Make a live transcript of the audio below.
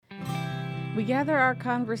We gather our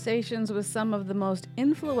conversations with some of the most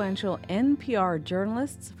influential NPR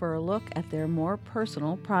journalists for a look at their more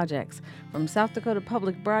personal projects. From South Dakota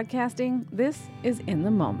Public Broadcasting, this is In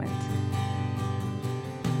the Moment.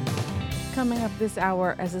 Coming up this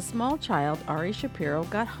hour, as a small child, Ari Shapiro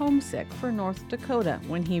got homesick for North Dakota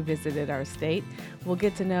when he visited our state. We'll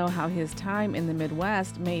get to know how his time in the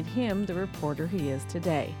Midwest made him the reporter he is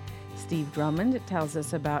today. Steve Drummond tells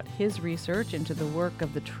us about his research into the work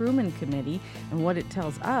of the Truman Committee and what it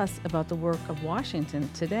tells us about the work of Washington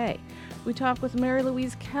today. We talk with Mary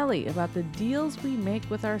Louise Kelly about the deals we make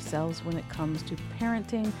with ourselves when it comes to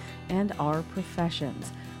parenting and our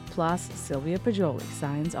professions. Plus, Sylvia Poggioli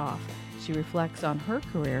signs off. She reflects on her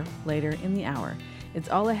career later in the hour. It's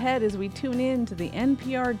all ahead as we tune in to the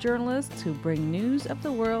NPR journalists who bring news of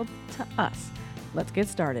the world to us. Let's get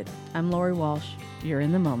started. I'm Lori Walsh. You're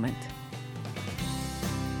in the moment.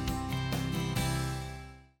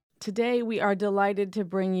 Today, we are delighted to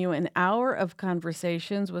bring you an hour of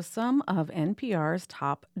conversations with some of NPR's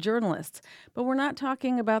top journalists. But we're not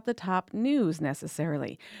talking about the top news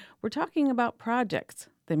necessarily. We're talking about projects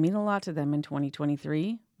that mean a lot to them in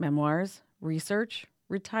 2023, memoirs, research,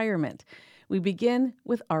 retirement. We begin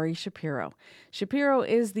with Ari Shapiro. Shapiro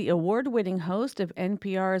is the award-winning host of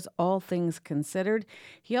NPR's All Things Considered.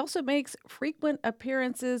 He also makes frequent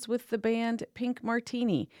appearances with the band Pink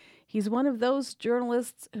Martini. He's one of those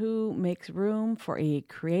journalists who makes room for a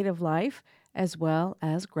creative life as well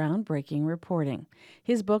as groundbreaking reporting.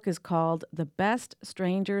 His book is called The Best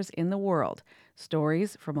Strangers in the World: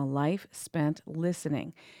 Stories from a Life Spent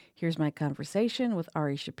Listening. Here's my conversation with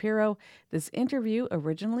Ari Shapiro. This interview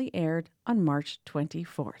originally aired on March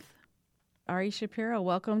 24th. Ari Shapiro,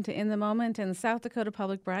 welcome to In the Moment and South Dakota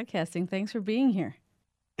Public Broadcasting. Thanks for being here.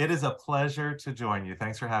 It is a pleasure to join you.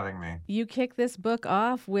 Thanks for having me. You kick this book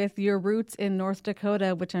off with your roots in North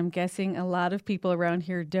Dakota, which I'm guessing a lot of people around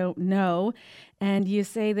here don't know. And you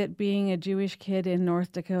say that being a Jewish kid in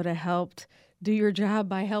North Dakota helped do your job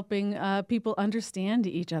by helping people understand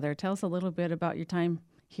each other. Tell us a little bit about your time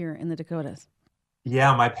here in the Dakotas.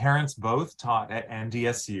 Yeah, my parents both taught at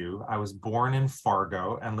NDSU. I was born in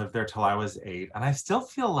Fargo and lived there till I was 8. And I still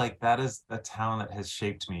feel like that is a town that has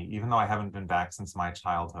shaped me, even though I haven't been back since my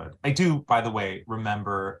childhood. I do, by the way,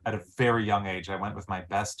 remember at a very young age, I went with my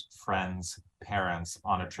best friend's parents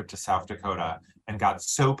on a trip to South Dakota and got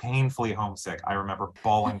so painfully homesick. I remember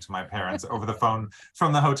bawling to my parents over the phone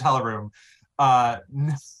from the hotel room.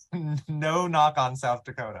 No knock on South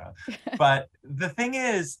Dakota. But the thing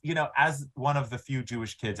is, as one of the few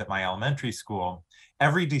Jewish kids at my elementary school,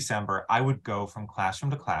 every December I would go from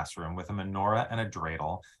classroom to classroom with a menorah and a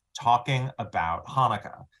dreidel talking about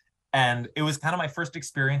Hanukkah. And it was kind of my first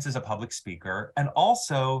experience as a public speaker and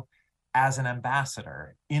also as an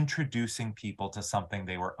ambassador, introducing people to something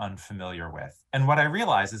they were unfamiliar with. And what I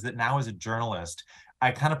realized is that now as a journalist, I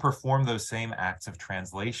kind of perform those same acts of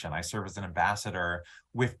translation. I serve as an ambassador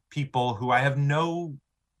with people who I have no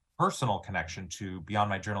personal connection to beyond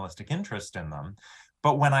my journalistic interest in them.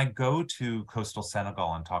 But when I go to coastal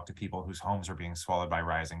Senegal and talk to people whose homes are being swallowed by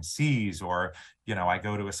rising seas, or, I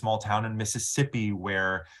go to a small town in Mississippi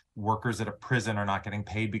where workers at a prison are not getting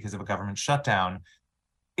paid because of a government shutdown,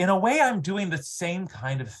 in a way, I'm doing the same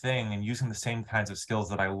kind of thing and using the same kinds of skills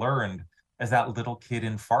that I learned as that little kid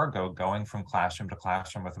in Fargo going from classroom to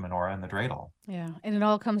classroom with a menorah and the dreidel. Yeah, and it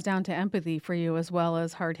all comes down to empathy for you as well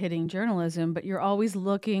as hard-hitting journalism, but you're always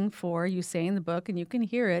looking for, you say in the book, and you can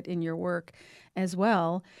hear it in your work as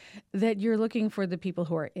well, that you're looking for the people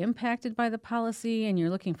who are impacted by the policy and you're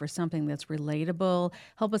looking for something that's relatable.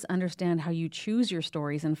 Help us understand how you choose your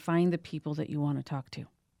stories and find the people that you want to talk to.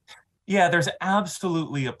 Yeah, there's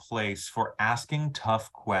absolutely a place for asking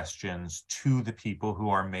tough questions to the people who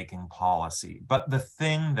are making policy. But the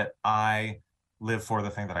thing that I live for, the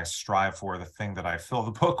thing that I strive for, the thing that I fill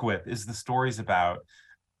the book with is the stories about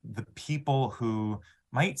the people who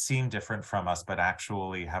might seem different from us, but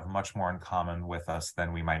actually have much more in common with us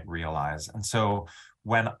than we might realize. And so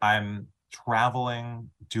when I'm traveling,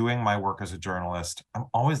 doing my work as a journalist, I'm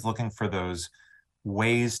always looking for those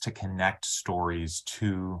ways to connect stories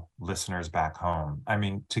to listeners back home. I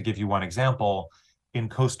mean, to give you one example, in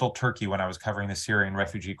coastal Turkey, when I was covering the Syrian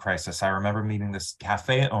refugee crisis, I remember meeting this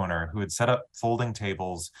cafe owner who had set up folding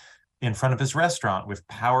tables in front of his restaurant with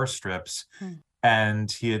power strips.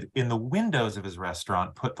 And he had, in the windows of his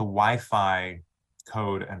restaurant, put the Wi-Fi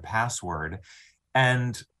code and password.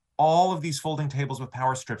 And all of these folding tables with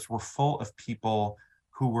power strips were full of people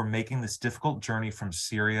who were making this difficult journey from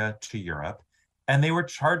Syria to Europe. And they were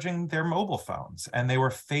charging their mobile phones and they were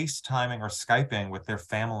FaceTiming or Skyping with their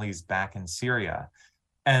families back in Syria.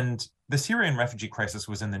 And the Syrian refugee crisis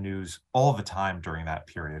was in the news all the time during that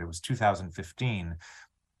period. It was 2015.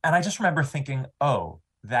 And I just remember thinking, oh,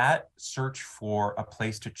 that search for a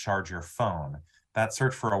place to charge your phone, that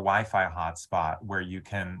search for a Wi-Fi hotspot where you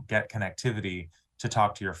can get connectivity to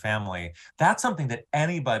talk to your family, that's something that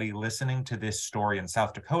anybody listening to this story in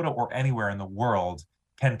South Dakota or anywhere in the world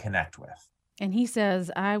can connect with. And he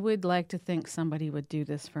says, I would like to think somebody would do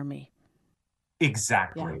this for me.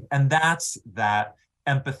 Exactly. Yeah. And that's that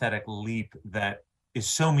empathetic leap that is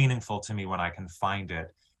so meaningful to me when I can find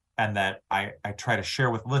it, and that I try to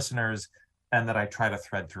share with listeners, and that I try to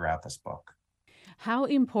thread throughout this book. How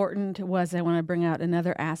important was, I want to bring out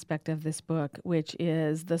another aspect of this book, which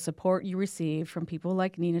is the support you received from people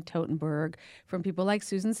like Nina Totenberg, from people like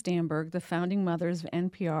Susan Stamberg, the founding mothers of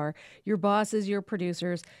NPR, your bosses, your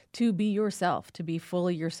producers, to be yourself, to be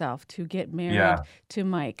fully yourself, to get married to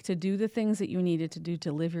Mike, to do the things that you needed to do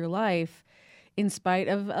to live your life in spite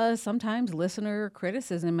of sometimes listener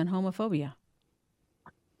criticism and homophobia.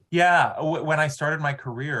 Yeah, when I started my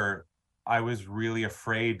career, I was really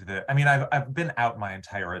afraid that, I mean, I've been out my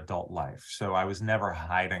entire adult life. So I was never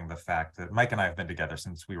hiding the fact that Mike and I have been together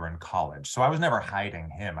since we were in college. So I was never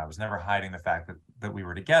hiding him. I was never hiding the fact that we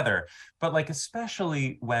were together. But like,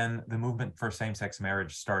 especially when the movement for same-sex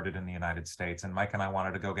marriage started in the United States and Mike and I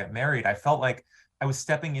wanted to go get married, I felt like I was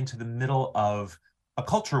stepping into the middle of a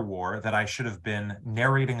culture war that I should have been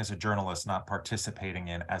narrating as a journalist, not participating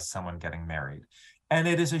in as someone getting married. And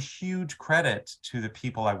it is a huge credit to the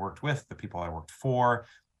people I worked with, the people I worked for,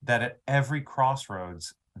 that at every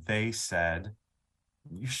crossroads, they said,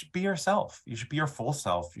 you should be yourself. You should be your full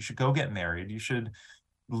self. You should go get married. You should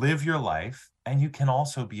live your life. And you can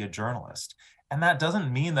also be a journalist. And that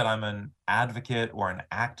doesn't mean that I'm an advocate or an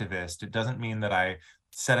activist. It doesn't mean that I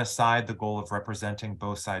set aside the goal of representing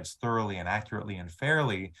both sides thoroughly and accurately and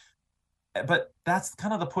fairly. But that's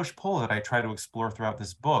kind of the push-pull that I try to explore throughout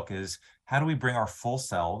this book, is how do we bring our full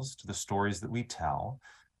selves to the stories that we tell,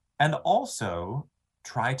 and also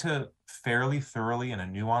try to fairly, thoroughly, in a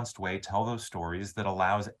nuanced way, tell those stories that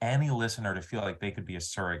allows any listener to feel like they could be a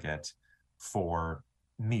surrogate for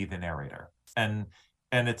me, the narrator. And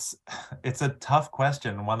it's a tough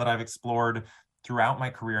question, one that I've explored throughout my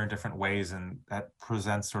career in different ways, and that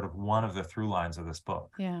presents sort of one of the through lines of this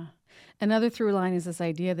book. Yeah. Another through line is this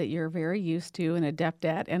idea that you're very used to and adept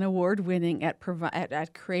at and award-winning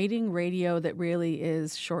at creating radio that really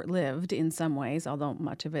is short-lived in some ways, although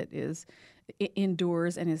much of it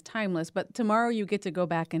endures and is timeless. But tomorrow you get to go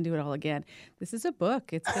back and do it all again. This is a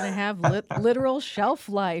book. It's going to have literal shelf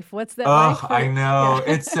life. What's that like? I know.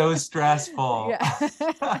 Yeah. It's so stressful.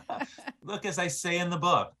 Yeah. Look, as I say in the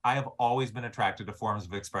book, I have always been attracted to forms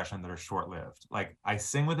of expression that are short-lived. Like, I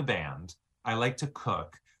sing with a band. I like to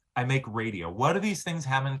cook. I make radio. What do these things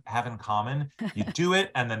have in common? You do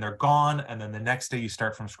it, and then they're gone, and then the next day you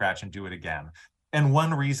start from scratch and do it again. And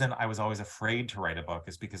one reason I was always afraid to write a book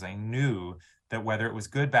is because I knew that whether it was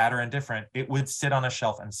good, bad, or indifferent, it would sit on a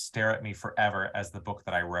shelf and stare at me forever as the book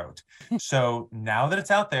that I wrote. So now that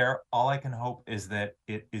it's out there, all I can hope is that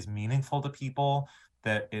it is meaningful to people,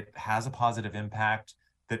 that it has a positive impact,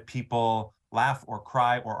 that people laugh or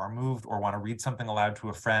cry or are moved or want to read something aloud to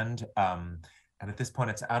a friend. And at this point,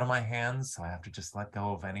 it's out of my hands, so I have to just let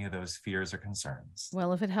go of any of those fears or concerns.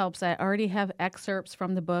 Well, if it helps, I already have excerpts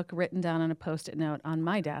from the book written down on a Post-it note on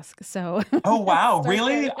my desk. So. Oh, wow.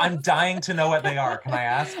 Really? I'm dying to know what they are. Can I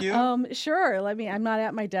ask you? Sure. I'm not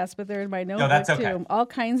at my desk, but they're in my notebook, that's okay. too. All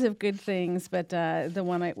kinds of good things, but the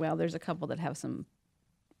one there's a couple that have some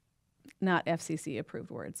not FCC-approved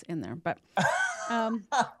words in there. But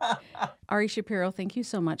Ari Shapiro, thank you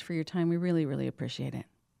so much for your time. We really, really appreciate it.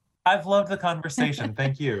 I've loved the conversation.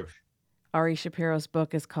 Thank you. Ari Shapiro's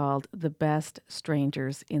book is called The Best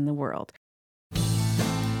Strangers in the World.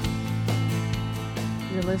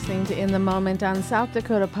 You're listening to In the Moment on South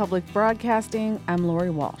Dakota Public Broadcasting. I'm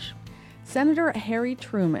Lori Walsh. Senator Harry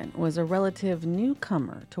Truman was a relative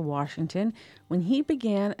newcomer to Washington when he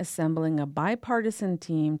began assembling a bipartisan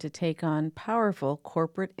team to take on powerful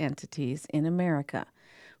corporate entities in America.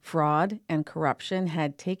 Fraud and corruption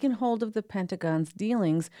had taken hold of the Pentagon's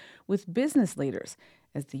dealings with business leaders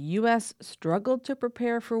as the U.S. struggled to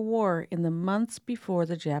prepare for war in the months before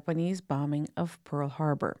the Japanese bombing of Pearl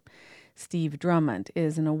Harbor. Steve Drummond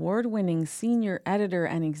is an award-winning senior editor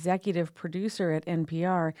and executive producer at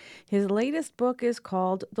NPR. His latest book is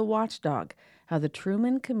called The Watchdog: How the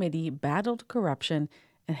Truman Committee Battled Corruption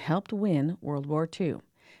and Helped Win World War II.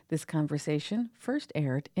 This conversation first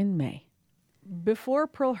aired in May. Before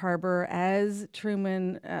Pearl Harbor, as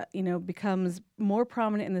Truman, becomes more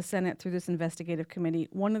prominent in the Senate through this investigative committee,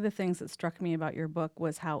 one of the things that struck me about your book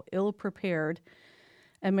was how ill-prepared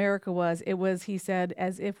America was. It was, he said,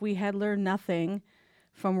 as if we had learned nothing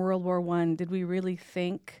from World War I. Did we really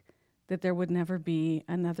think that there would never be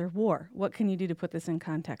another war? What can you do to put this in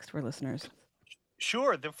context for listeners?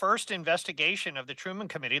 Sure. The first investigation of the Truman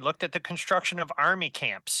Committee looked at the construction of army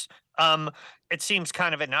camps. It seems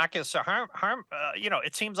kind of innocuous or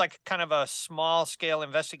it seems like kind of a small scale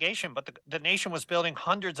investigation, but the nation was building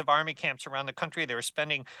hundreds of army camps around the country. They were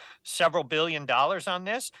spending several $billions on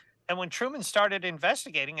this. And when Truman started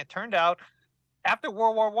investigating, it turned out after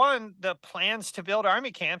World War I, the plans to build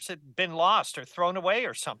army camps had been lost or thrown away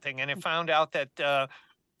or something. And it found out that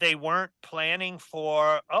they weren't planning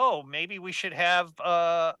for, maybe we should have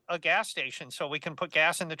a gas station so we can put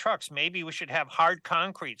gas in the trucks. Maybe we should have hard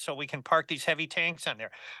concrete so we can park these heavy tanks on there.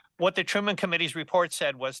 What the Truman Committee's report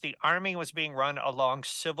said was the Army was being run along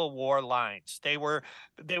Civil War lines. They were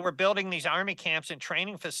building these army camps and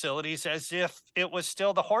training facilities as if it was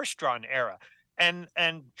still the horse-drawn era. And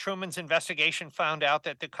Truman's investigation found out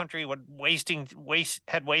that the country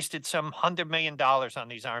had wasted some $100 million on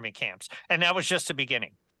these army camps. And that was just the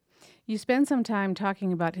beginning. You spend some time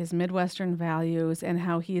talking about his Midwestern values and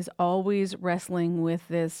how he's always wrestling with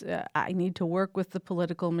this, I need to work with the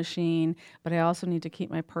political machine, but I also need to keep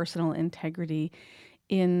my personal integrity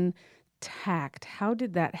intact. How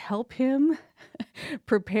did that help him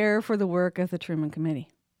prepare for the work of the Truman Committee?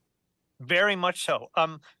 Very much so.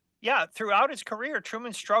 Throughout his career,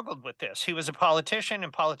 Truman struggled with this. He was a politician,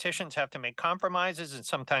 and politicians have to make compromises and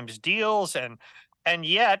sometimes deals, and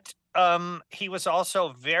yet he was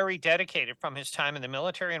also very dedicated from his time in the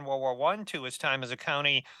military in World War I to his time as a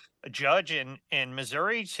county judge in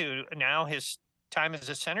Missouri to now his time as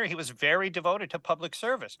a senator. He was very devoted to public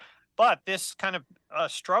service. But this kind of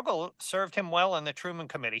struggle served him well in the Truman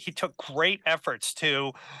Committee. He took great efforts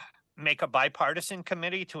to make a bipartisan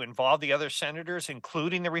committee to involve the other senators,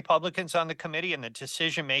 including the Republicans on the committee, in the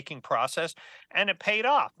decision-making process. And it paid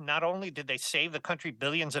off. Not only did they save the country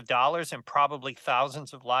billions of dollars and probably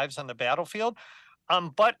thousands of lives on the battlefield,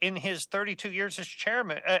 but in his 32 years as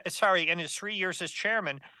chairman, in his 3 years as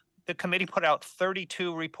chairman, the committee put out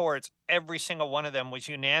 32 reports. Every single one of them was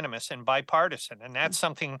unanimous and bipartisan. And that's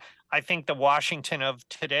something I think the Washington of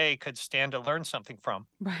today could stand to learn something from.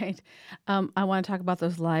 Right. I want to talk about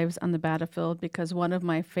those lives on the battlefield because one of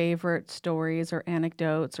my favorite stories or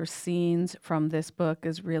anecdotes or scenes from this book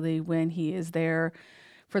is really when he is there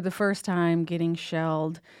for the first time getting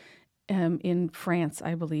shelled in France,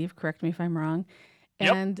 I believe. Correct me if I'm wrong.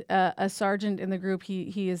 Yep. And a sergeant in the group,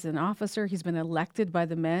 he is an officer. He's been elected by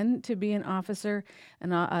the men to be an officer.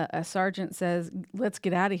 And a sergeant says, let's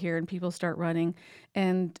get out of here. And people start running.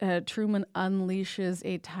 And Truman unleashes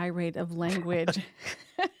a tirade of language.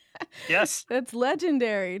 Yes. That's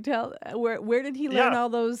legendary. Where did he learn all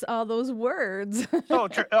those words?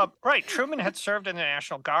 Right. Truman had served in the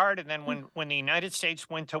National Guard. And then when the United States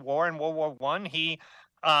went to war in World War I,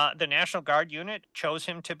 the National Guard unit chose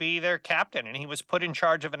him to be their captain, and he was put in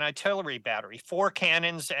charge of an artillery battery, 4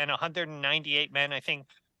 cannons and 198 men, I think,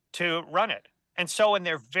 to run it. And so in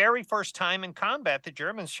their very first time in combat, the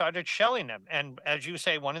Germans started shelling them. And as you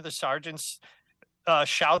say, one of the sergeants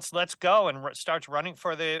shouts, "Let's go," and starts running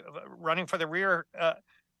for the rear.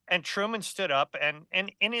 And Truman stood up, and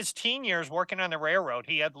in his teen years working on the railroad,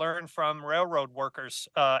 he had learned from railroad workers,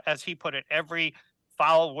 as he put it, every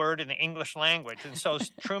foul word in the English language. And so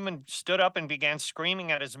Truman stood up and began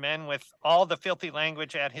screaming at his men with all the filthy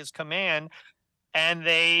language at his command. And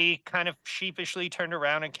they kind of sheepishly turned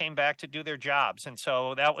around and came back to do their jobs. And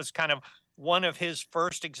so that was kind of one of his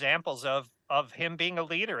first examples of him being a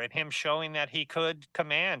leader and him showing that he could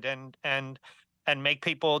command and make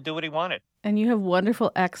people do what he wanted. And you have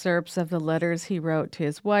wonderful excerpts of the letters he wrote to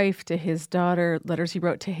his wife, to his daughter, letters he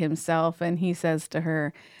wrote to himself. And he says to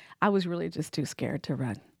her, I was really just too scared to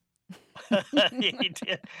run. He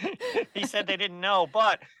did. He said they didn't know,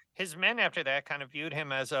 but his men after that kind of viewed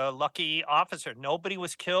him as a lucky officer. Nobody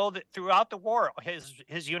was killed throughout the war.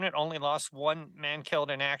 His unit only lost 1 man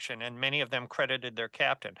killed in action, and many of them credited their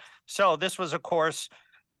captain. So this was, of course,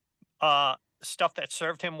 stuff that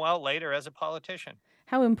served him well later as a politician.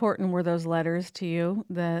 How important were those letters to you?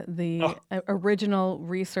 The original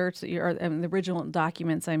research that the original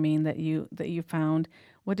documents, I mean, that you found.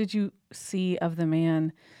 What did you see of the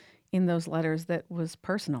man in those letters that was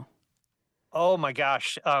personal? Oh my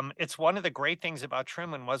gosh. It's one of the great things about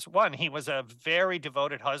Truman was, one, he was a very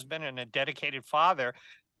devoted husband and a dedicated father.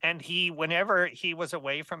 And whenever he was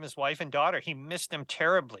away from his wife and daughter, he missed them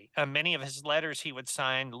terribly. Many of his letters he would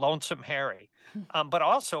sign Lonesome Harry. But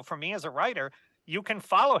also for me as a writer, you can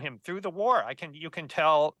follow him through the war. You can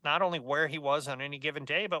tell not only where he was on any given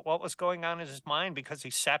day, but what was going on in his mind, because he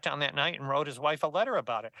sat down that night and wrote his wife a letter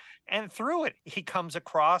about it. And through it, he comes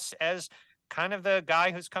across as kind of the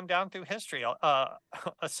guy who's come down through history, a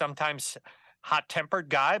sometimes hot-tempered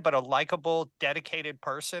guy, but a likable, dedicated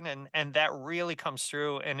person, and that really comes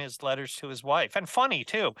through in his letters to his wife. And funny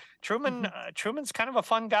too. Truman's kind of a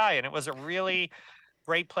fun guy, and it was a really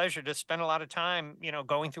great pleasure to spend a lot of time,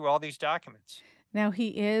 going through all these documents. Now, he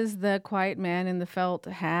is the quiet man in the felt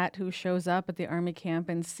hat who shows up at the Army camp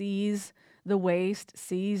and sees the waste,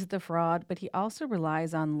 sees the fraud, but he also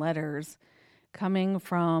relies on letters coming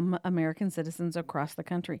from American citizens across the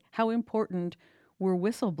country. How important were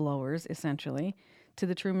whistleblowers, essentially, to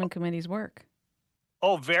the Truman Committee's work?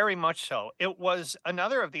 Oh, very much so. It was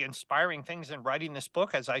another of the inspiring things in writing this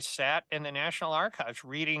book, as I sat in the National Archives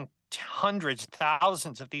reading hundreds,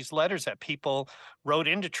 thousands of these letters that people wrote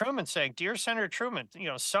into Truman saying, "Dear Senator Truman,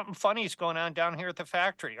 something funny is going on down here at the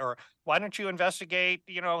factory," or "Why don't you investigate,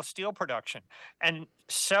 steel production?" And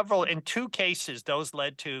in two cases, those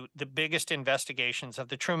led to the biggest investigations of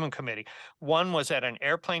the Truman Committee. One was at an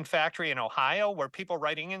airplane factory in Ohio, where people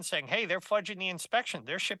writing in saying, "Hey, they're fudging the inspection.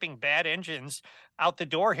 They're shipping bad engines out the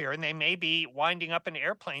door here, and they may be winding up in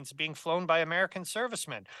airplanes being flown by American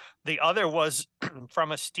servicemen." The other was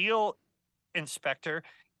from a steel inspector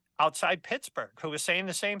outside Pittsburgh, who was saying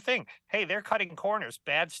the same thing. "Hey, they're cutting corners.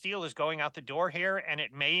 Bad steel is going out the door here, and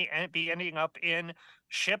it may be ending up in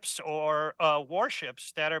ships or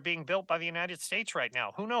warships that are being built by the United States right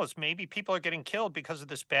now. Who knows? Maybe people are getting killed because of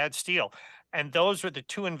this bad steel." And those were the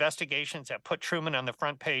two investigations that put Truman on the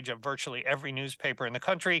front page of virtually every newspaper in the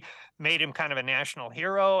country, made him kind of a national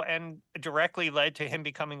hero, and directly led to him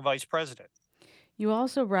becoming vice president. You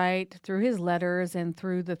also write through his letters and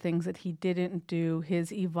through the things that he didn't do,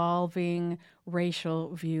 his evolving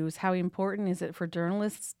racial views. How important is it for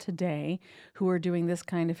journalists today who are doing this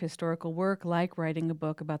kind of historical work, like writing a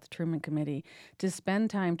book about the Truman Committee, to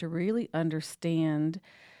spend time to really understand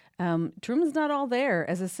Truman's not all there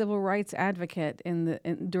as a civil rights advocate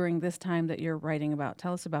during this time that you're writing about.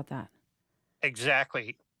 Tell us about that.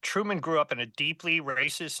 Exactly. Truman grew up in a deeply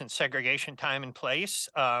racist and segregation time and place.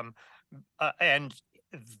 And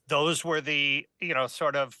those were the,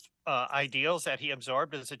 sort of ideals that he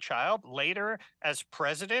absorbed as a child. Later, as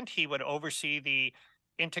president, he would oversee the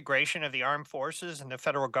integration of the armed forces and the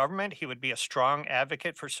federal government. He would be a strong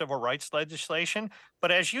advocate for civil rights legislation.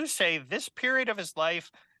 But as you say, this period of his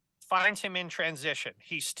life finds him in transition.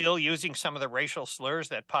 He's still using some of the racial slurs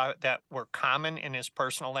that were common in his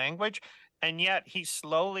personal language, and yet he's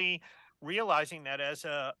slowly realizing that as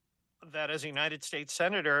a United States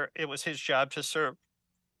Senator, it was his job to serve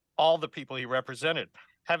all the people he represented.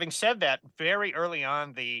 Having said that, very early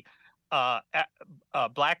on, the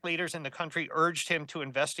Black leaders in the country urged him to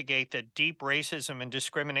investigate the deep racism and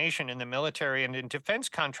discrimination in the military and in defense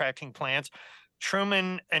contracting plants.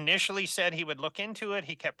 Truman initially said he would look into it.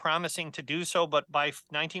 He kept promising to do so, but by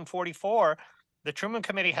 1944, the Truman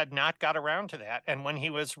Committee had not got around to that. And when he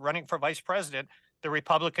was running for vice president, the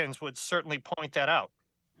Republicans would certainly point that out.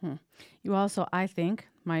 You also, I think,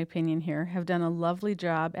 my opinion here, have done a lovely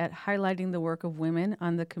job at highlighting the work of women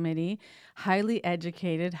on the committee, highly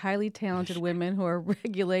educated, highly talented women who are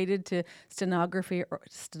regulated to stenographer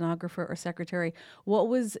or secretary. What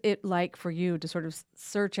was it like for you to sort of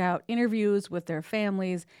search out interviews with their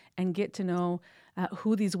families and get to know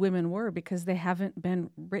who these women were, because they haven't been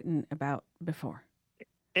written about before?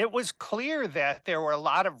 It was clear that there were a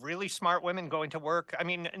lot of really smart women going to work. I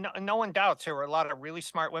mean, no one doubts there were a lot of really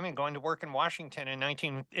smart women going to work in Washington in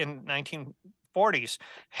 1940s.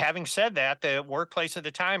 Having said that, the workplace at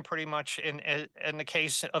the time, pretty much in the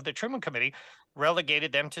case of the Truman Committee,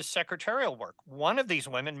 relegated them to secretarial work. One of these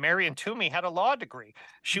women, Marion Toomey, had a law degree.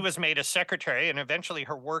 She was made a secretary, and eventually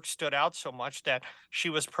her work stood out so much that she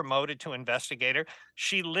was promoted to investigator.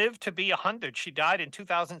 She lived to be 100. She died in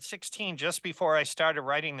 2016, just before I started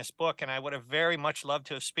writing this book, and I would have very much loved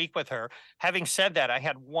to speak with her. Having said that, I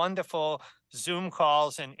had wonderful Zoom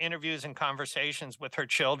calls and interviews and conversations with her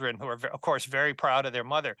children, who are, of course, very proud of their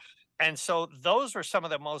mother. And so those were some of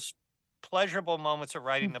the most pleasurable moments of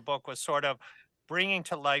writing the book, was sort of bringing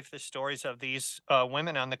to life the stories of these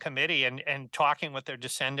women on the committee and talking with their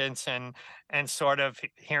descendants and sort of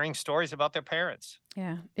hearing stories about their parents.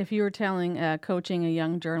 Yeah. If you were coaching a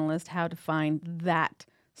young journalist how to find that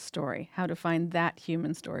story, how to find that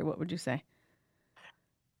human story, what would you say?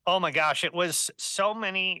 Oh my gosh, it was so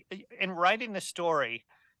many. In writing the story,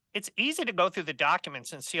 it's easy to go through the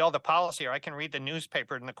documents and see all the policy, or I can read the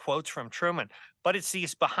newspaper and the quotes from Truman, but it's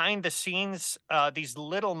these behind the scenes, these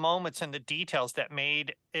little moments and the details that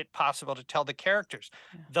made it possible to tell the characters.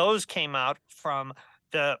 Yeah. Those came out from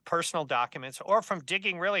the personal documents or from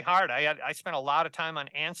digging really hard. I spent a lot of time on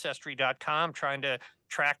ancestry.com trying to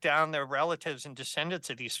track down their relatives and descendants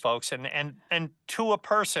of these folks. And to a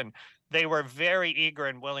person, they were very eager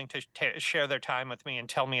and willing to share their time with me and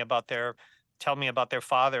tell me about their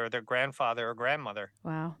father or their grandfather or grandmother.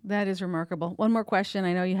 Wow, that is remarkable. One more question.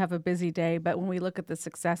 I know you have a busy day, but when we look at the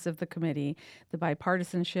success of the committee, the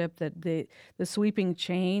bipartisanship, the sweeping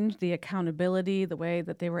change, the accountability, the way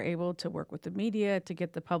that they were able to work with the media to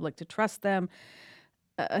get the public to trust them,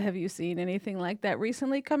 have you seen anything like that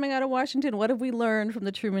recently coming out of Washington? What have we learned from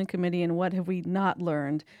the Truman Committee, and what have we not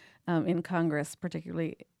learned in Congress,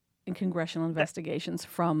 particularly in congressional investigations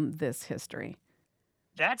from this history?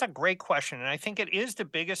 That's a great question. And I think it is the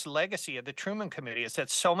biggest legacy of the Truman Committee is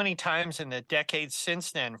that so many times in the decades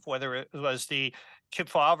since then, whether it was the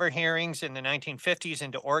Kefauver hearings in the 1950s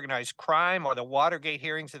into organized crime, or the Watergate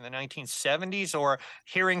hearings in the 1970s, or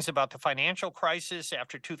hearings about the financial crisis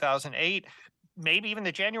after 2008, maybe even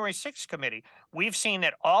the January 6th committee, we've seen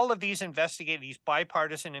that all of these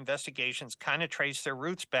bipartisan investigations kind of trace their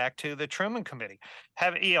roots back to the Truman Committee.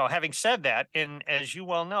 Having said that, as you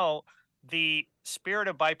well know, the spirit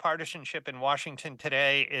of bipartisanship in Washington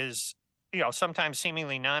today is, sometimes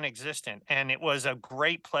seemingly non-existent. And it was a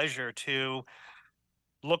great pleasure to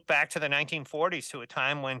look back to the 1940s, to a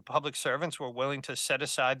time when public servants were willing to set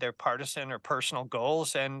aside their partisan or personal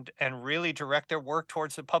goals and really direct their work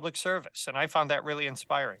towards the public service. And I found that really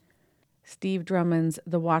inspiring. Steve Drummond's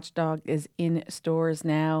The Watchdog is in stores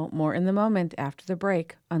now. More in the moment after the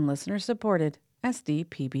break on listener-supported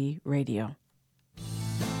SDPB Radio.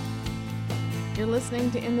 You're listening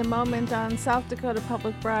to In the Moment on South Dakota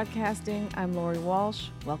Public Broadcasting. I'm Lori Walsh.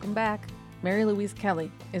 Welcome back. Mary Louise Kelly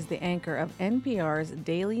is the anchor of NPR's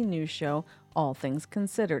daily news show, All Things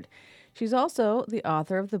Considered. She's also the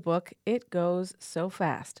author of the book, It Goes So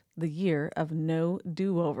Fast, The Year of No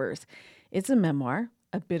Do-Overs. It's a memoir,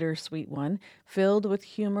 a bittersweet one, filled with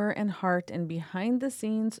humor and heart and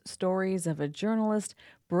behind-the-scenes stories of a journalist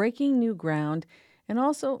breaking new ground and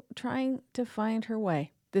also trying to find her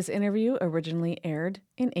way. This interview originally aired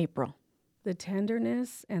in April. The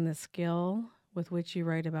tenderness and the skill with which you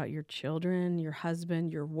write about your children, your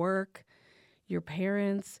husband, your work, your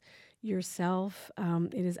parents, yourself,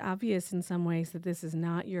 it is obvious in some ways that this is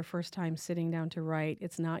not your first time sitting down to write.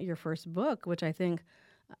 It's not your first book, which I think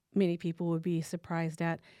many people would be surprised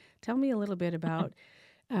at. Tell me a little bit about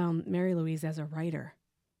Mary Louise as a writer.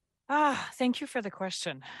 Thank you for the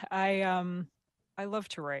question. I love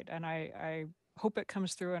to write, and I hope it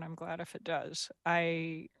comes through, and I'm glad if it does.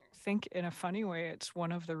 I think in a funny way, it's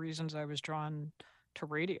one of the reasons I was drawn to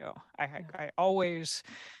radio. I always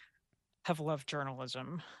have loved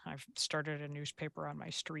journalism. I've started a newspaper on my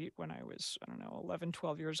street when I was, 11,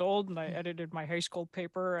 12 years old, and I edited my high school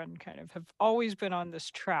paper and kind of have always been on this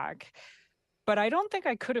track. But I don't think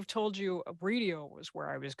I could have told you radio was where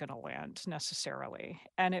I was going to land necessarily.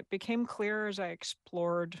 And it became clear as I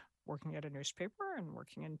explored working at a newspaper and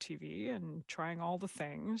working in TV and trying all the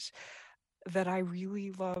things that I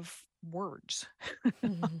really love words.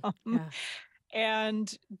 Yeah.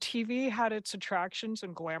 And TV had its attractions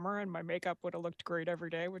and glamour, and my makeup would have looked great every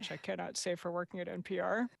day, which I cannot say for working at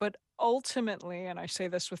NPR. But ultimately, and I say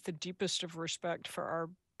this with the deepest of respect for our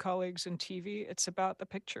colleagues in TV, it's about the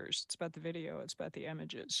pictures, it's about the video, it's about the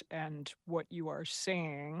images. And what you are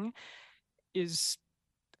saying is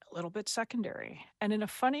a little bit secondary. And in a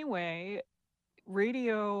funny way,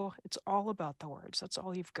 radio, it's all about the words. That's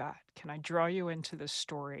all you've got. Can I draw you into this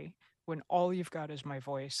story when all you've got is my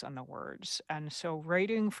voice and the words? And so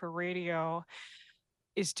writing for radio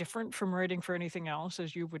is different from writing for anything else,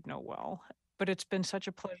 as you would know well. But it's been such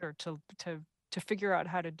a pleasure to figure out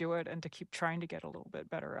how to do it and to keep trying to get a little bit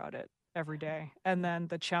better at it every day. And then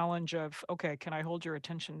the challenge of, okay, can I hold your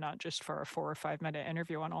attention not just for a 4 or 5 minute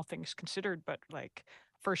interview on All Things Considered, but like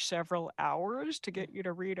for several hours to get you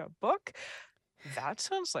to read a book? That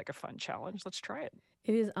sounds like a fun challenge. Let's try it.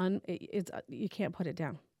 It is you can't put it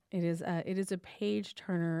down. It is a page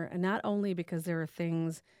turner, and not only because there are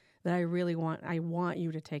things that I really want. I want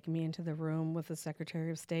you to take me into the room with the Secretary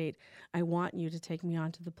of State. I want you to take me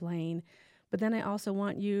onto the plane, but then I also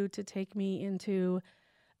want you to take me into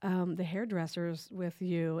the hairdressers with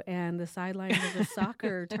you and the sidelines of the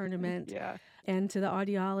soccer tournament. Yeah. And to the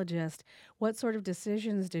audiologist. What sort of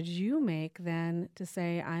decisions did you make then to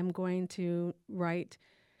say, I'm going to write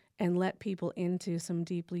and let people into some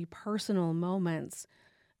deeply personal moments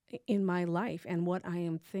in my life and what I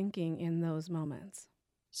am thinking in those moments?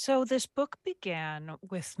 So this book began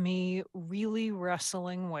with me really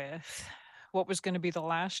wrestling with what was going to be the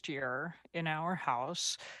last year in our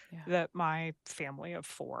house Yeah. that my family of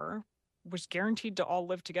four was guaranteed to all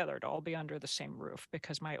live together, to all be under the same roof,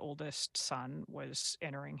 because my oldest son was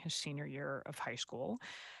entering his senior year of high school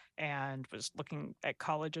and was looking at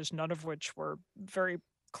colleges, none of which were very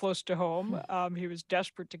close to home. He was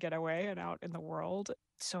desperate to get away and out in the world.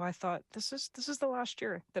 So I thought, this is the last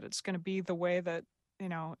year that it's going to be the way that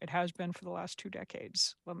it has been for the last 2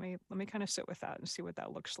 decades. Let me kind of sit with that and see what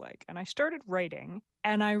that looks like. And I started writing,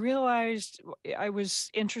 and I realized I was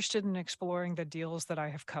interested in exploring the deals that I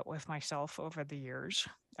have cut with myself over the years.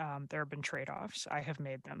 There have been trade-offs. I have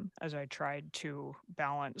made them as I tried to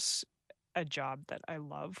balance a job that I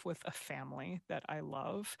love with a family that I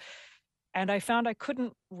love. And I found I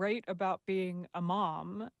couldn't write about being a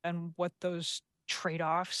mom and what those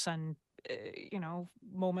trade-offs and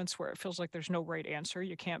moments where it feels like there's no right answer.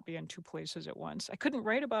 You can't be in two places at once. I couldn't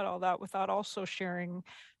write about all that without also sharing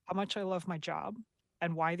how much I love my job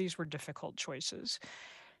and why these were difficult choices.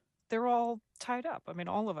 They're all tied up. I mean,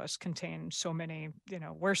 all of us contain so many,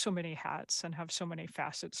 wear so many hats and have so many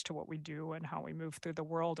facets to what we do and how we move through the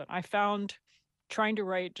world. And I found trying to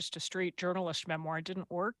write just a straight journalist memoir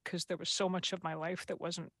didn't work because there was so much of my life that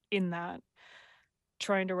wasn't in that.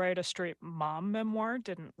 Trying to write a straight mom memoir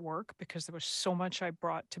didn't work because there was so much I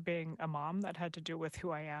brought to being a mom that had to do with who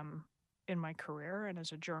I am in my career and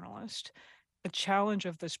as a journalist. The challenge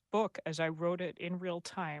of this book, as I wrote it in real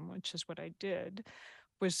time, which is what I did,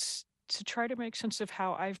 was to try to make sense of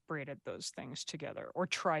how I've braided those things together, or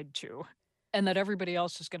tried to, and that everybody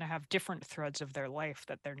else is going to have different threads of their life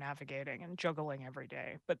that they're navigating and juggling every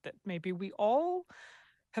day, but that maybe we all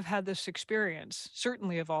have had this experience,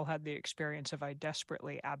 certainly have all had the experience of I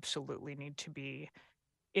desperately, absolutely need to be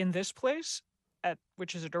in this place,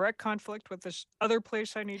 which is a direct conflict with this other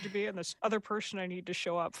place I need to be and this other person I need to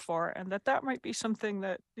show up for. And that might be something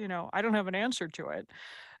that, I don't have an answer to it,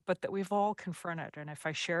 but that we've all confronted. And if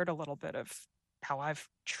I shared a little bit of how I've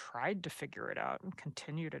tried to figure it out and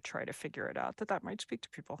continue to try to figure it out, that might speak to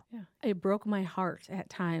people. Yeah. It broke my heart at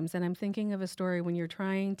times. And I'm thinking of a story when you're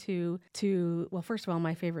trying to well, first of all,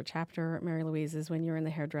 my favorite chapter, Mary Louise, is when you're in the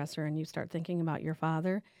hairdresser and you start thinking about your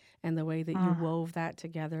father, and the way that you wove that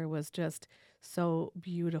together was just so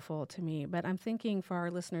beautiful to me. But I'm thinking, for our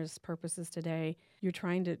listeners' purposes today, you're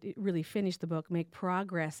trying to really finish the book, make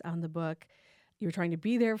progress on the book. You're trying to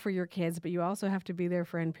be there for your kids, but you also have to be there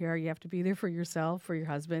for NPR. You have to be there for yourself, for your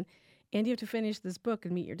husband, and you have to finish this book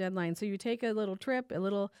and meet your deadline. So you take a little trip, a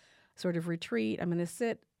little sort of retreat. I'm going to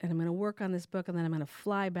sit and I'm going to work on this book, and then I'm going to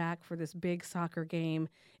fly back for this big soccer game.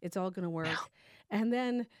 It's all going to work. And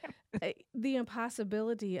then the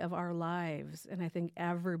impossibility of our lives, and I think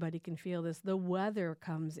everybody can feel this, the weather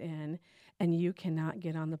comes in and you cannot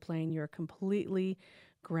get on the plane. You're completely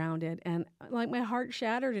grounded, and like my heart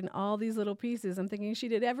shattered in all these little pieces. I'm thinking she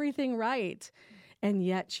did everything right, and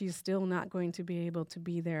yet she's still not going to be able to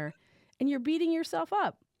be there, and you're beating yourself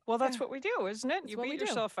up. Well, that's what we do, isn't it? You beat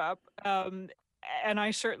yourself up. And I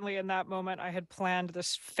certainly, in that moment, I had planned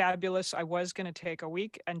this fabulous, I was going to take a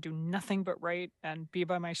week and do nothing but write and be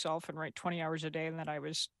by myself and write 20 hours a day. And then I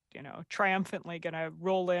was, triumphantly going to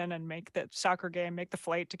roll in and make the soccer game, make the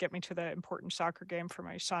flight to get me to the important soccer game for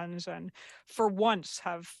my sons. And for once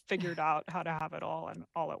have figured out how to have it all and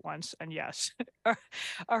all at once. And yes,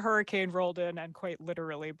 a hurricane rolled in and quite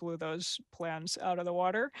literally blew those plans out of the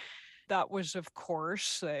water. That was, of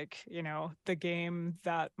course, the game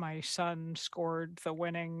that my son scored the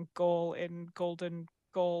winning goal in golden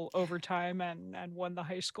goal overtime and won the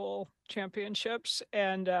high school championships.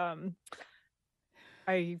 And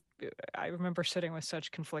I remember sitting with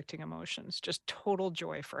such conflicting emotions, just total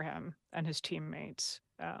joy for him and his teammates,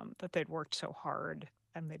 that they'd worked so hard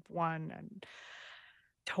and they'd won, and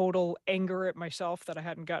total anger at myself that I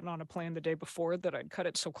hadn't gotten on a plane the day before, that I'd cut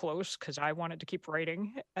it so close because I wanted to keep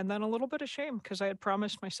writing. And then a little bit of shame because I had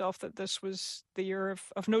promised myself that this was the year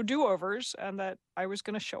of no do-overs and that I was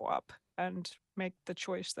going to show up and make the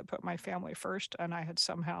choice that put my family first. And I had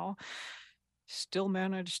somehow still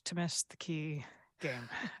managed to miss the key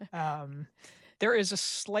game. There is a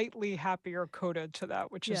slightly happier coda to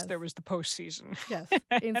that, which is there was the postseason. Yes,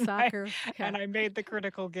 in soccer. And I made the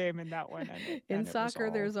critical game in that one. In soccer,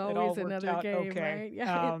 there's always another game, right?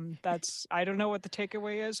 Yeah. I don't know what the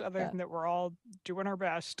takeaway is, other than that we're all doing our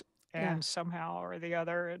best, and somehow or the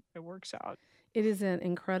other, it works out. It is an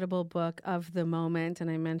incredible book of the moment, and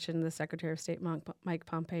I mentioned the Secretary of State, Mike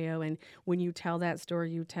Pompeo, and when you tell that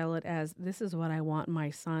story, you tell it as, this is what I want my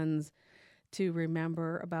sons to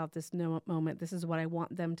remember about this moment. This is what I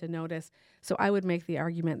want them to notice. So I would make the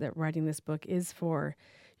argument that writing this book is for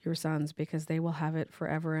your sons because they will have it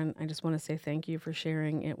forever. And I just want to say thank you for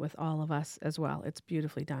sharing it with all of us as well. It's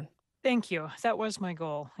beautifully done. Thank you. That was my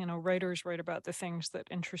goal. Writers write about the things that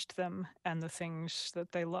interest them and the things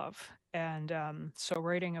that they love. And so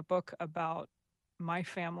writing a book about my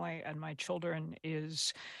family and my children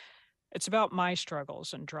it's about my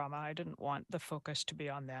struggles and drama. I didn't want the focus to be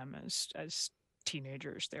on them as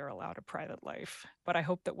teenagers. They're allowed a private life. But I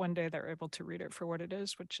hope that one day they're able to read it for what it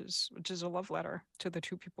is, which is a love letter to the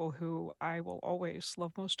two people who I will always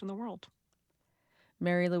love most in the world.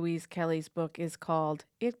 Mary Louise Kelly's book is called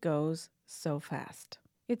It Goes So Fast.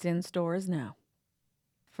 It's in stores now.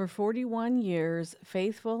 For 41 years,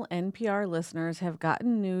 faithful NPR listeners have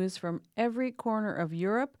gotten news from every corner of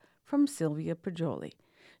Europe from Sylvia Poggioli.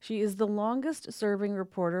 She is the longest-serving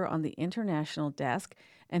reporter on the international desk,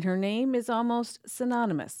 and her name is almost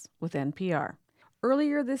synonymous with NPR.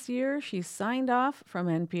 Earlier this year, she signed off from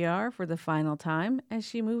NPR for the final time as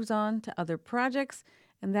she moves on to other projects,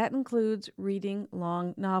 and that includes reading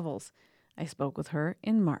long novels. I spoke with her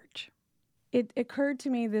in March. It occurred to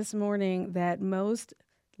me this morning that most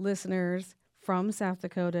listeners from South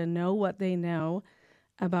Dakota know what they know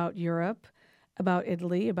about Europe, about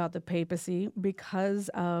Italy, about the papacy because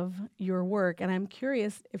of your work. And I'm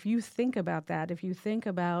curious if you think about that, if you think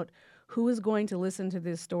about who is going to listen to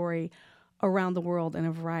this story around the world in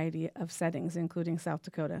a variety of settings, including South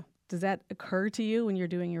Dakota. Does that occur to you when you're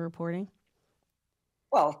doing your reporting?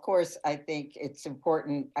 Well, of course, I think it's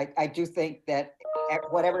important. I do think that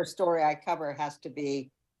whatever story I cover has to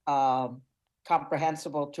be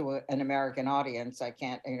comprehensible to an American audience. I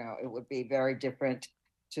can't, it would be very different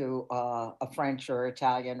to a French or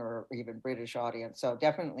Italian or even British audience. So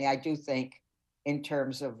definitely, I do think in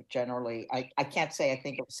terms of generally, I can't say I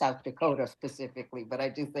think of South Dakota specifically, but I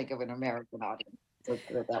do think of an American audience. Let's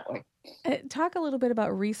put it that way. Talk a little bit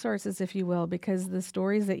about resources, if you will, because the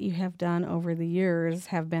stories that you have done over the years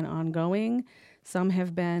have been ongoing. Some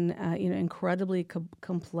have been, incredibly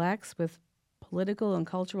complex with political and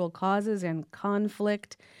cultural causes and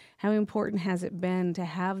conflict. How important has it been to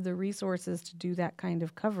have the resources to do that kind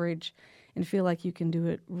of coverage and feel like you can do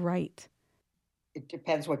it right? It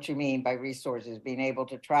depends what you mean by resources. Being able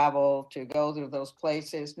to travel, to go to those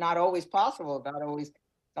places, not always possible, not always.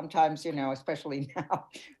 Sometimes, especially now,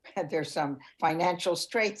 there's some financial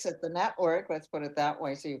straits at the network, let's put it that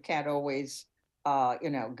way. So you can't always,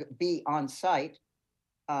 be on site.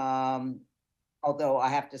 Although I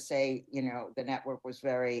have to say, the network was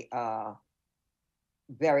very,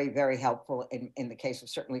 very, very helpful in the case of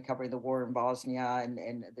certainly covering the war in Bosnia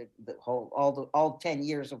and the whole, all 10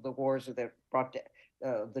 years of the wars that brought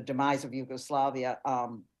the demise of Yugoslavia.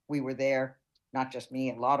 We were there, not just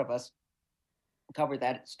me, a lot of us covered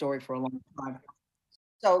that story for a long time.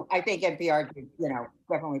 So I think NPR did,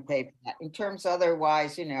 definitely pay for that. In terms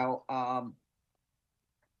otherwise, it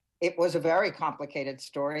was a very complicated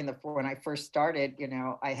story. And when I first started,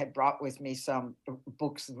 I had brought with me some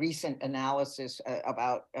books, recent analysis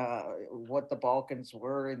about what the Balkans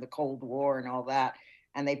were in the Cold War and all that.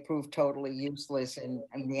 And they proved totally useless. And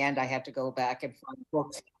in the end, I had to go back and find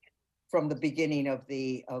books from the beginning of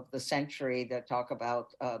the century that talk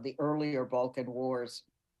about the earlier Balkan wars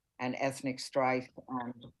and ethnic strife.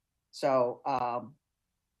 And so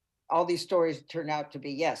all these stories turn out to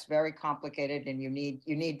be, yes, very complicated, and you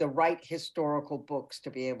need the right historical books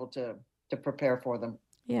to be able to prepare for them.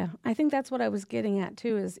 Yeah, I think that's what I was getting at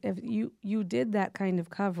too, is if you did that kind of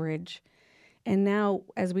coverage, and now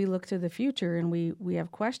as we look to the future and we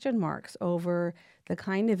have question marks over the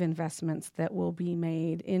kind of investments that will be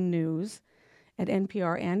made in news at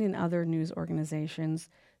NPR and in other news organizations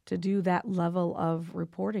to do that level of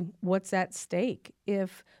reporting. What's at stake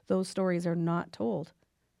if those stories are not told?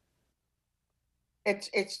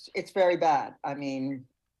 It's very bad. I mean,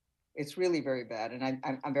 it's really very bad. And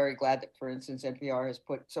I'm very glad that, for instance, NPR has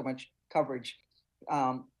put so much coverage,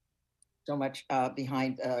 so much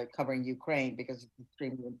behind covering Ukraine, because it's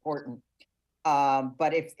extremely important.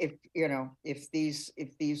 But if these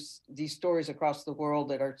stories across the world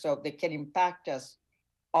that can impact us,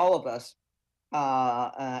 all of us,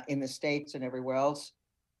 in the States and everywhere else,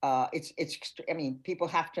 people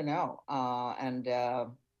have to know, and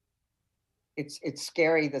it's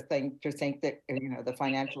scary to think that the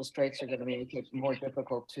financial straits are going to make it more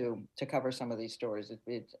difficult to cover some of these stories.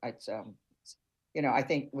 I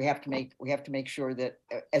think we have to make sure that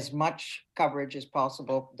as much coverage as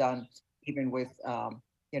possible done, even with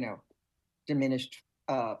diminished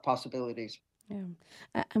possibilities.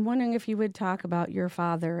 Yeah. I'm wondering if you would talk about your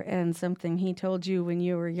father and something he told you when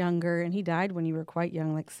you were younger, and he died when you were quite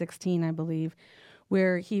young, like 16, I believe,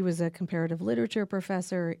 where he was a comparative literature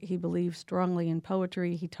professor. He believed strongly in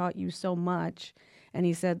poetry. He taught you so much. And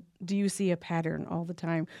he said, "Do you see a pattern all the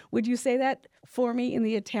time?" Would you say that for me in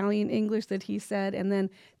the Italian English that he said? And then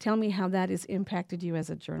tell me how that has impacted you as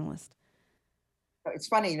a journalist. It's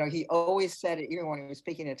funny, he always said it, when he was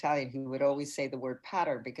speaking Italian, he would always say the word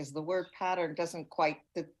pattern, because the word pattern doesn't quite,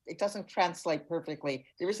 it doesn't translate perfectly.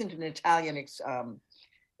 There isn't an Italian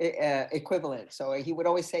equivalent. So he would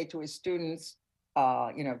always say to his students,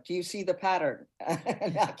 do you see the pattern?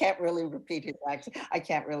 And I can't really repeat his accent. I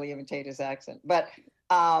can't really imitate his accent. But,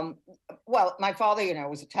 well, my father,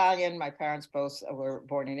 was Italian. My parents both were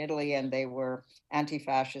born in Italy, and they were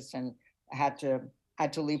anti-fascist and had to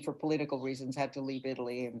leave for political reasons, had to leave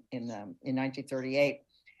Italy in 1938.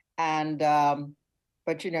 And,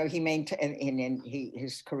 but, he maintained,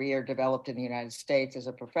 his career developed in the United States as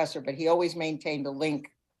a professor, but he always maintained a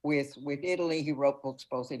link with Italy. He wrote books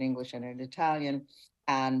both in English and in Italian,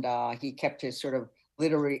 and he kept his sort of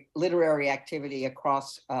literary activity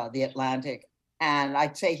across the Atlantic. And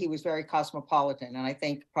I'd say he was very cosmopolitan. And I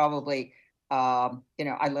think probably,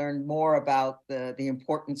 I learned more about the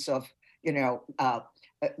importance of,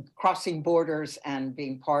 crossing borders and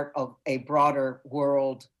being part of a broader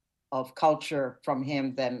world of culture from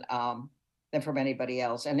him than from anybody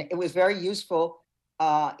else. And it was very useful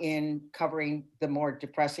in covering the more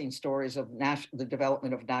depressing stories of the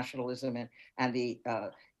development of nationalism and the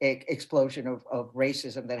explosion of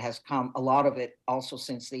racism that has come, a lot of it also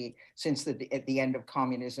since the end of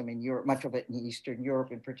communism in Europe, much of it in Eastern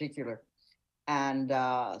Europe in particular. And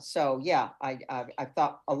so, yeah, I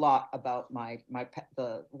thought a lot about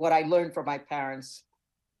what I learned from my parents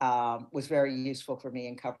was very useful for me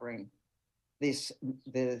in covering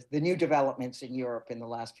the new developments in Europe in the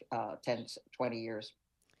last 10, 20 years.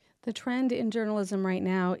 The trend in journalism right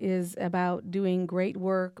now is about doing great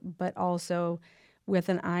work, but also with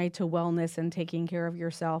an eye to wellness and taking care of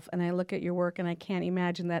yourself. And I look at your work and I can't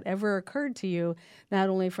imagine that ever occurred to you, not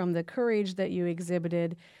only from the courage that you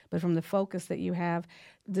exhibited, but from the focus that you have.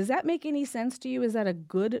 Does that make any sense to you? Is that a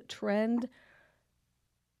good trend?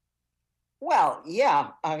 Well, yeah.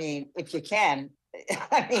 I mean, if you can.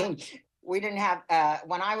 I mean, we didn't have,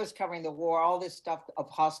 when I was covering the war, all this stuff of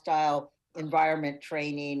hostile environment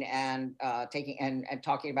training and taking and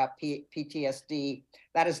talking about PTSD,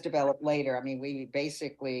 that has developed later. I mean, we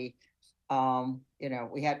basically,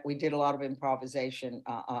 we did a lot of improvisation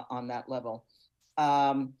on that level.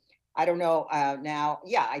 I don't know now.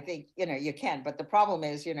 Yeah, I think, you can, but the problem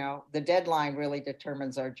is, the deadline really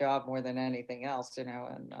determines our job more than anything else, and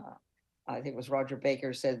I think it was Roger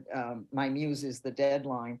Baker said, my muse is the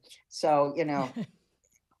deadline. So, you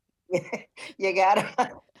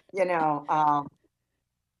gotta,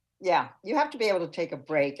 yeah, you have to be able to take a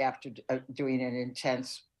break after doing an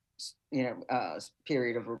intense,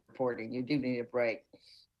 period of reporting. You do need a break.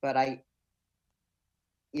 But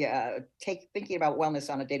thinking about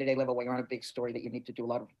wellness on a day-to-day level when you're on a big story that you need to do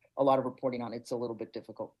a lot of reporting on, it's a little bit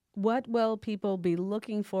difficult. What will people be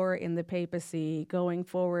looking for in the papacy going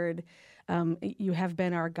forward? You have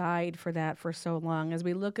been our guide for that for so long. As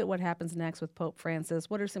we look at what happens next with Pope Francis,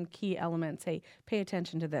 what are some key elements? Hey, pay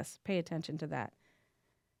attention to this, pay attention to that.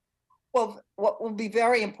 Well, what will be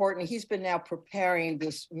very important, he's been now preparing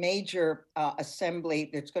this major assembly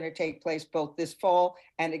that's going to take place both this fall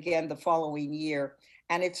and again the following year.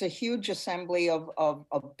 And it's a huge assembly of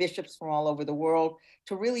bishops from all over the world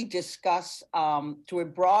to really discuss,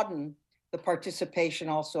 to broaden the participation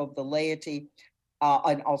also of the laity,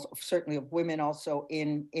 and also certainly of women also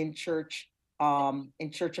in church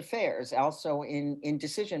affairs, also in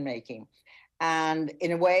decision making. And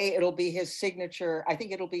in a way, it'll be his signature. I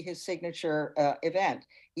think it'll be his signature event.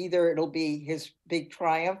 Either it'll be his big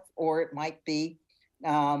triumph, or it might be,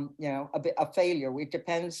 a failure. It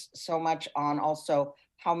depends so much on also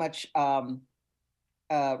how much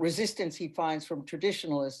resistance he finds from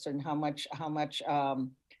traditionalists, and how much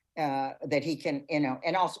that he can,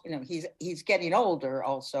 and also, he's getting older.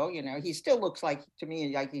 Also, he still looks like, to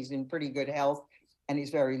me, like he's in pretty good health, and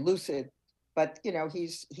he's very lucid. But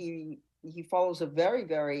he follows a very,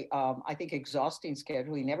 very, I think, exhausting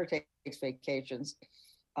schedule. He never takes vacations.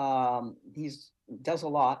 He does a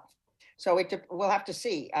lot. So we'll have to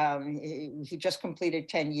see. He just completed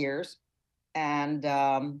 10 years. And,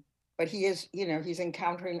 but he is, he's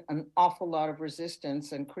encountering an awful lot of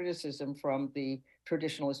resistance and criticism from the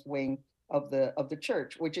traditionalist wing of the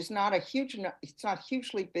church, which is not it's not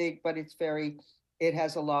hugely big, but it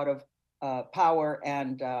has a lot of power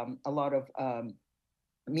and a lot of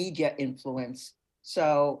media influence.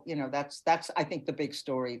 So, that's I think the big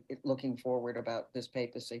story looking forward about this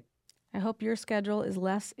papacy. I hope your schedule is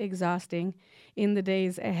less exhausting in the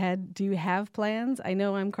days ahead. Do you have plans? I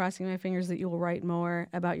know I'm crossing my fingers that you will write more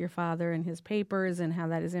about your father and his papers and how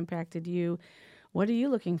that has impacted you. What are you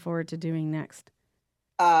looking forward to doing next?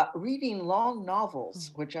 Reading long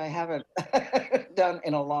novels, which I haven't done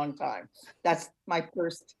in a long time. That's my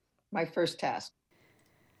first task.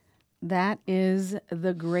 That is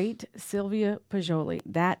the great Sylvia Poggioli.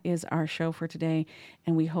 That is our show for today,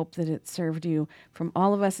 and we hope that it served you. From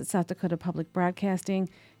all of us at South Dakota Public Broadcasting,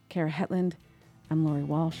 Kara Hetland, I'm Lori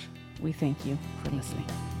Walsh. We thank you for listening.